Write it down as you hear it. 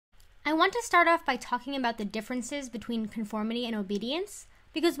I want to start off by talking about the differences between conformity and obedience,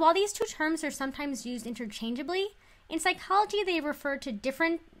 because while these two terms are sometimes used interchangeably, in psychology they refer to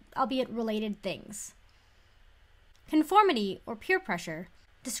different, albeit related, things. Conformity, or peer pressure,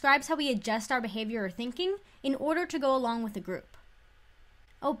 describes how we adjust our behavior or thinking in order to go along with the group.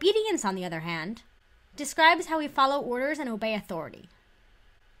 Obedience, on the other hand, describes how we follow orders and obey authority.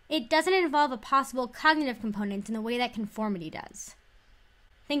 It doesn't involve a possible cognitive component in the way that conformity does.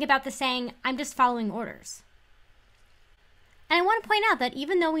 Think about the saying, "I'm just following orders." And I want to point out that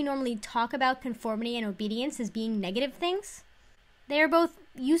even though we normally talk about conformity and obedience as being negative things, they are both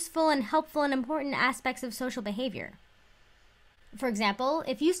useful and helpful and important aspects of social behavior. For example,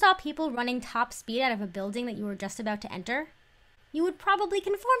 if you saw people running top speed out of a building that you were just about to enter, you would probably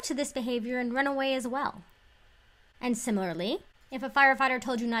conform to this behavior and run away as well. And similarly, if a firefighter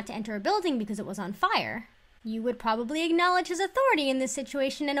told you not to enter a building because it was on fire, you would probably acknowledge his authority in this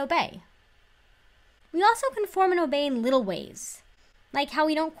situation and obey. We also conform and obey in little ways, like how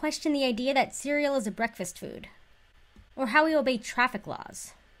we don't question the idea that cereal is a breakfast food, or how we obey traffic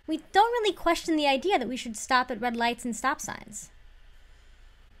laws. We don't really question the idea that we should stop at red lights and stop signs.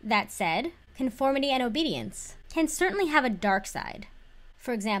 That said, conformity and obedience can certainly have a dark side.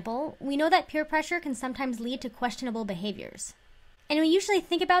 For example, we know that peer pressure can sometimes lead to questionable behaviors. And we usually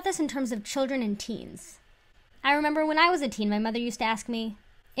think about this in terms of children and teens. I remember when I was a teen, my mother used to ask me,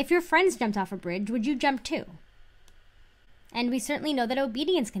 "If your friends jumped off a bridge, would you jump too?" And we certainly know that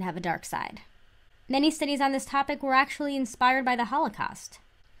obedience can have a dark side. Many studies on this topic were actually inspired by the Holocaust,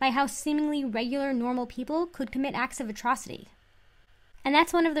 by how seemingly regular, normal people could commit acts of atrocity. And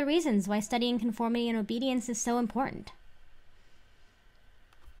that's one of the reasons why studying conformity and obedience is so important.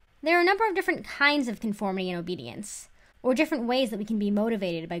 There are a number of different kinds of conformity and obedience, or different ways that we can be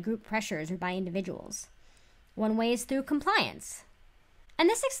motivated by group pressures or by individuals. One way is through compliance. And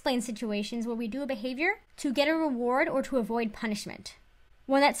this explains situations where we do a behavior to get a reward or to avoid punishment,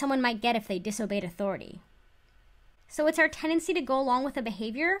 one that someone might get if they disobeyed authority. So it's our tendency to go along with a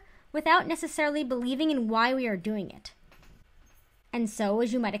behavior without necessarily believing in why we are doing it. And so,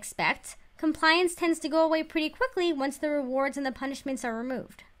 as you might expect, compliance tends to go away pretty quickly once the rewards and the punishments are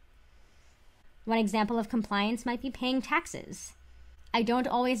removed. One example of compliance might be paying taxes. I don't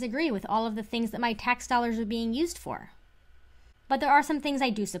always agree with all of the things that my tax dollars are being used for. But there are some things I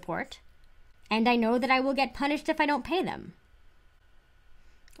do support, and I know that I will get punished if I don't pay them.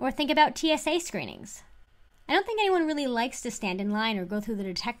 Or think about TSA screenings. I don't think anyone really likes to stand in line or go through the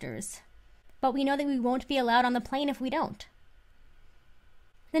detectors, but we know that we won't be allowed on the plane if we don't.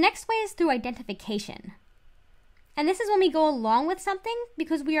 The next way is through identification. And this is when we go along with something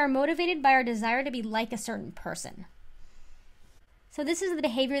because we are motivated by our desire to be like a certain person. So this is the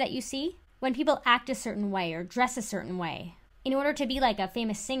behavior that you see when people act a certain way or dress a certain way in order to be like a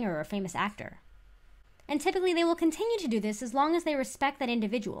famous singer or a famous actor. And typically they will continue to do this as long as they respect that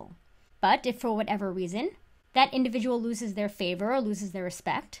individual. But if for whatever reason that individual loses their favor or loses their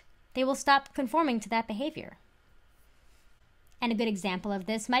respect, they will stop conforming to that behavior. And a good example of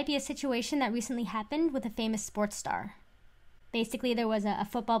this might be a situation that recently happened with a famous sports star. Basically, there was a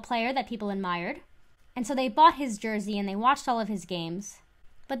football player that people admired, and so they bought his jersey and they watched all of his games.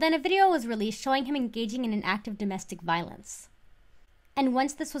 But then a video was released showing him engaging in an act of domestic violence. And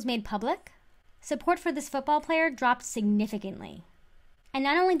once this was made public, support for this football player dropped significantly. And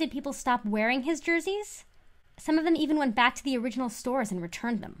not only did people stop wearing his jerseys, some of them even went back to the original stores and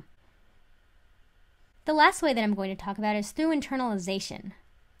returned them. The last way that I'm going to talk about is through internalization,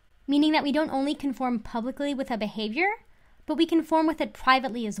 meaning that we don't only conform publicly with a behavior, but we conform with it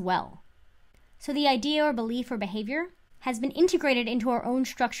privately as well. So the idea or belief or behavior has been integrated into our own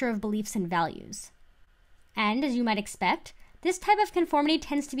structure of beliefs and values. And, as you might expect, this type of conformity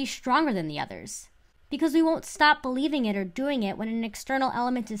tends to be stronger than the others, because we won't stop believing it or doing it when an external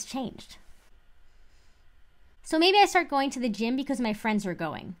element is changed. So maybe I start going to the gym because my friends are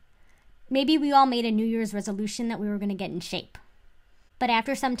going. Maybe we all made a New Year's resolution that we were going to get in shape. But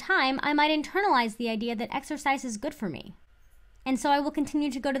after some time, I might internalize the idea that exercise is good for me. And so I will continue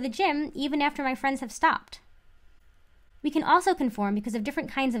to go to the gym even after my friends have stopped. We can also conform because of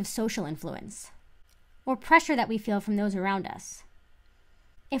different kinds of social influence, or pressure that we feel from those around us.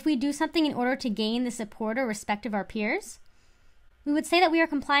 If we do something in order to gain the support or respect of our peers, we would say that we are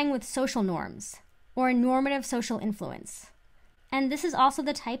complying with social norms, or a normative social influence. And this is also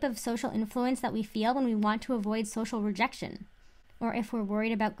the type of social influence that we feel when we want to avoid social rejection, or if we're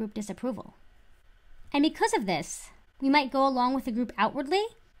worried about group disapproval. And because of this, we might go along with the group outwardly,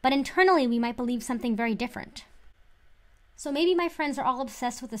 but internally we might believe something very different. So maybe my friends are all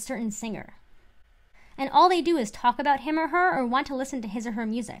obsessed with a certain singer, and all they do is talk about him or her or want to listen to his or her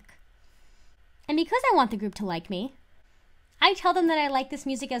music. And because I want the group to like me, I tell them that I like this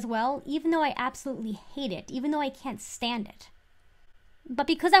music as well, even though I absolutely hate it, even though I can't stand it. But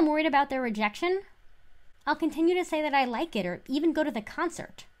because I'm worried about their rejection, I'll continue to say that I like it or even go to the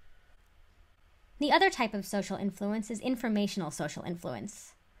concert. The other type of social influence is informational social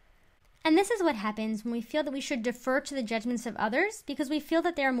influence. And this is what happens when we feel that we should defer to the judgments of others because we feel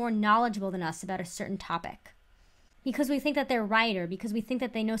that they are more knowledgeable than us about a certain topic. Because we think that they're right or because we think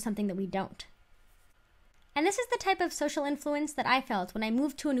that they know something that we don't. And this is the type of social influence that I felt when I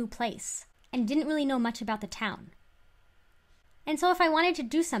moved to a new place and didn't really know much about the town. And so if I wanted to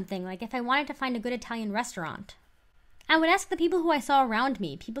do something, like if I wanted to find a good Italian restaurant, I would ask the people who I saw around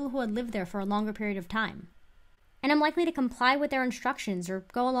me, people who had lived there for a longer period of time. And I'm likely to comply with their instructions or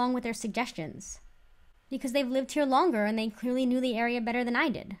go along with their suggestions, because they've lived here longer and they clearly knew the area better than I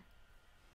did.